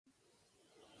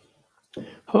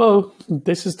Hello,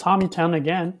 this is Tommy Tan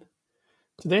again.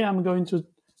 Today I'm going to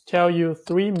tell you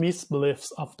 3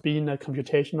 misbeliefs of being a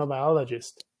computational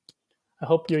biologist. I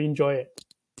hope you enjoy it.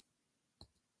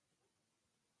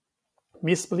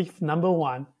 Misbelief number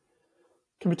 1: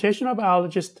 computational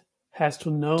biologist has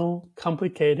to know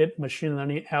complicated machine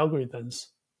learning algorithms.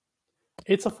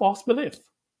 It's a false belief.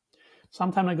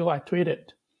 Some time ago I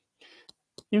tweeted.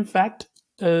 In fact,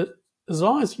 as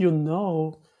long as you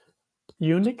know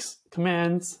Unix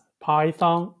commands,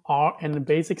 Python, R, and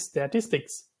basic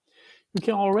statistics, you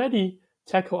can already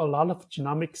tackle a lot of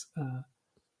genomics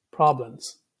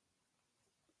problems.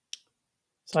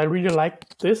 So I really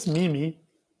like this meme.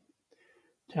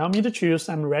 Tell me the truth,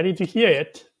 I'm ready to hear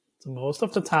it. So most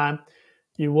of the time,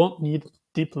 you won't need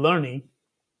deep learning.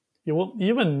 You won't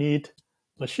even need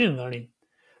machine learning.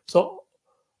 So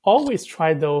always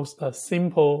try those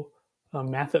simple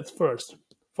methods first.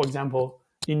 For example,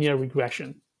 linear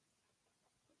regression.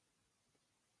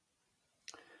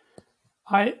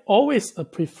 I always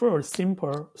prefer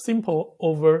simple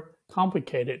over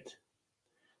complicated.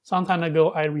 Some time ago,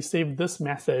 I received this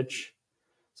message.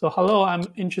 So, hello, I'm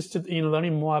interested in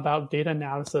learning more about data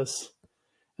analysis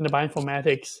and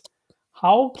bioinformatics.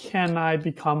 How can I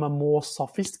become a more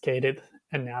sophisticated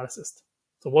analyst?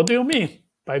 So, what do you mean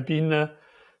by being a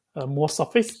more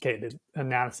sophisticated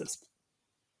analyst?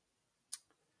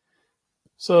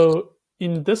 So,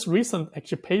 in this recent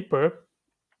paper,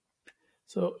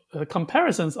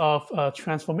 comparisons of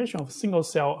transformation of single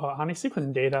cell RNA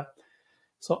sequencing data.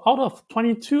 So out of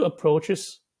 22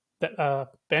 approaches that are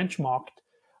benchmarked,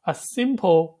 a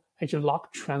simple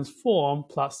log transform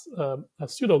plus a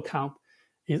pseudo count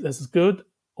is as good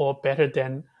or better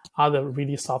than other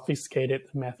really sophisticated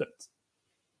methods.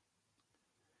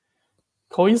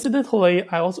 Coincidentally,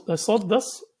 I also saw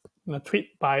this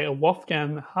tweet by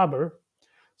Wolfgang Haber.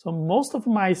 So most of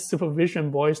my supervision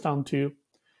boils down to,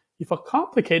 if a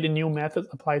complicated new method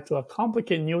applied to a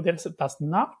complicated new dataset does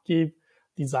not give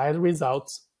desired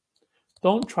results,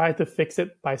 don't try to fix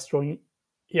it by throwing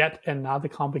yet another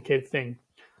complicated thing.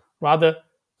 Rather,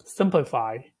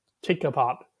 simplify, take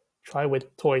apart, try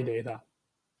with toy data.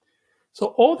 So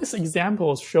all these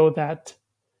examples show that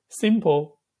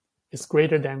simple is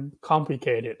greater than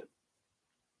complicated.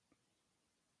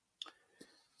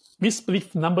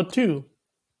 Misbelief number 2: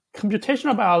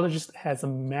 computational biologist has a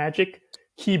magic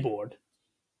keyboard.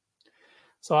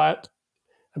 So I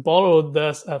borrowed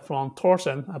this from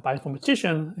Thorsen, a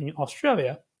bioinformatician in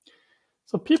Australia.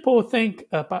 So people think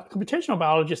about computational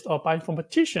biologists or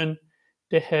bioinformatician,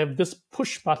 they have this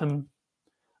push button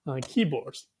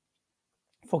keyboards.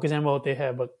 For example, they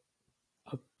have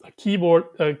a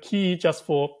key just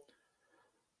for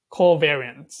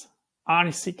covariance,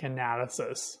 RNA-seq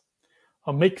analysis,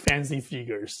 or make fancy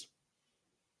figures.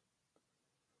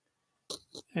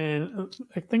 And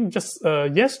I think just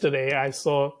yesterday I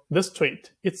saw this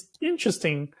tweet. It's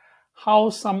interesting how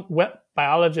some web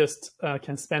biologists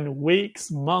can spend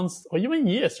weeks, months, or even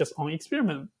years just on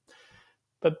experiment.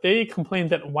 But they complain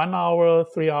that 1 hour,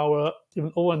 3 hour,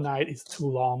 even overnight is too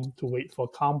long to wait for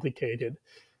a complicated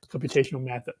computational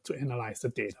method to analyze the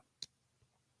data.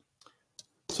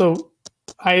 So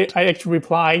I actually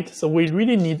replied, so we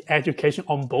really need education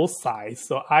on both sides.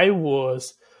 So I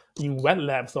was in wet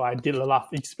lab, so I did a lot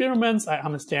of experiments. I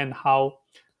understand how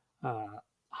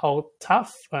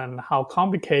tough and how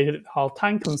complicated, how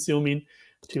time-consuming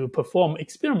to perform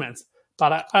experiments.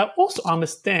 But I also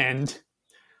understand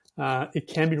it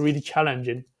can be really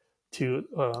challenging to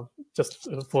just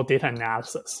for data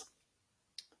analysis.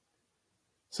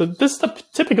 So this is the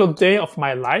typical day of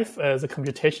my life as a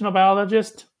computational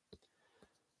biologist.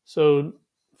 So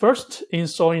first,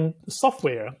 installing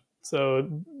software.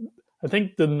 So I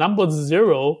think the number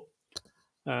 0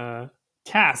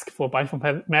 task for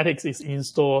bioinformatics is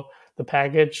install the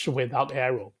package without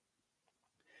error.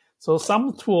 So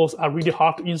some tools are really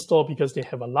hard to install because they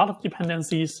have a lot of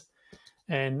dependencies,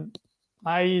 and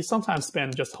I sometimes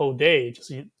spend just whole day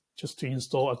just to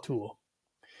install a tool.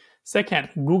 Second,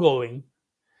 Googling.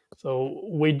 So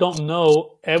we don't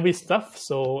know every stuff,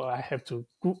 so I have to,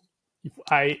 if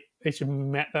I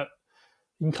actually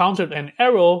encountered an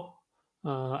error,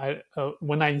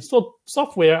 when I install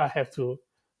software, I have to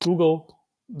Google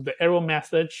the error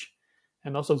message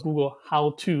and also Google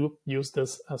how to use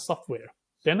this software.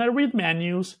 Then I read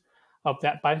manuals of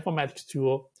that bioinformatics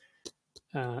tool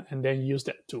and then use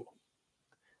that tool.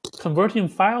 Converting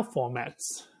file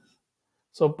formats.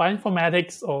 So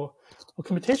bioinformatics or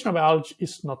computational biology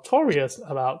is notorious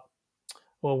about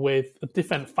with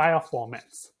different file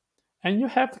formats. And you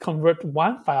have to convert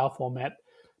one file format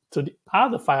to the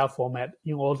other file format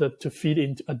in order to feed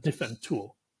into a different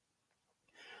tool.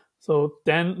 So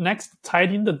then next,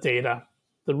 tidying the data.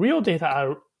 The real data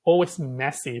are always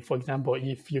messy. For example,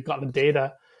 if you got the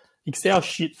data Excel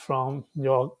sheet from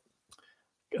your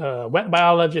wet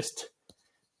biologist,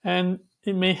 and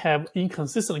it may have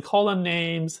inconsistent column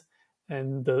names,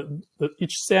 and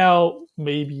each cell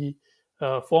may be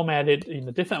formatted in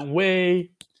a different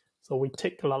way. So we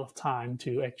take a lot of time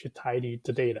to actually tidy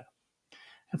the data.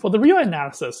 And for the real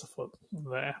analysis, for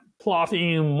the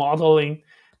plotting, modeling,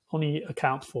 only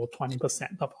account for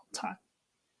 20% of our time.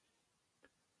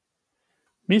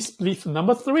 Misbelief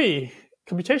number 3,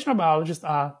 computational biologists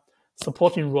are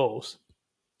supporting roles.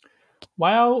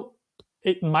 While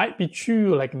it might be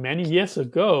true like many years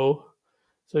ago,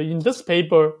 so in this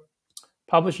paper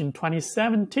published in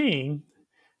 2017,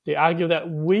 they argue that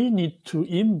we need to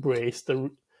embrace the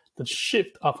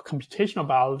shift of computational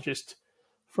biologists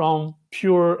from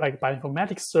pure like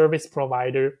bioinformatics service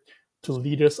provider to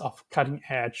leaders of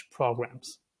cutting-edge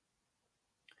programs.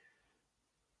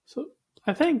 So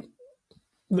I think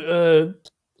the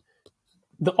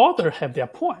author have their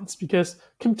points, because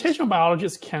computational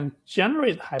biologists can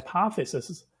generate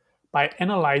hypotheses by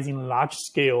analyzing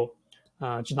large-scale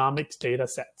genomics data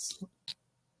sets.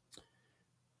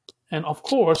 And of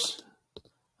course,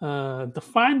 the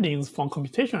findings from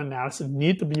computational analysis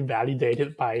need to be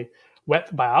validated by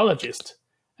wet biologists.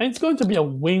 And it's going to be a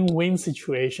win-win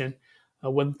situation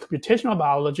when computational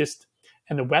biologists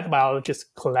and the wet biologists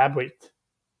collaborate.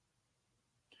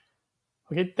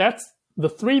 Okay, that's the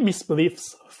 3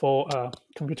 misbeliefs for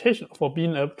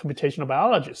being a computational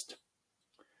biologist.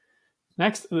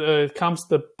 Next comes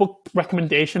the book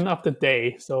recommendation of the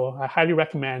day. So I highly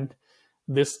recommend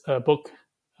this book,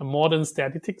 Modern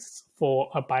Statistics for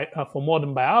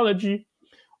Modern Biology,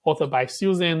 authored by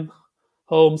Susan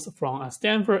Holmes from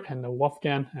Stanford and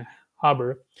Wolfgang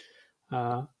Haber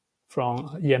from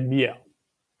EMBL.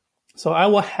 So I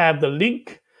will have the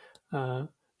link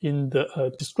in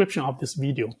the description of this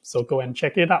video. So go and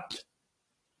check it out.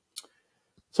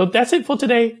 So that's it for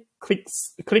today.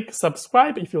 Click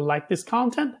subscribe if you like this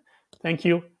content. Thank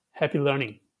you. Happy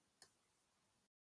learning.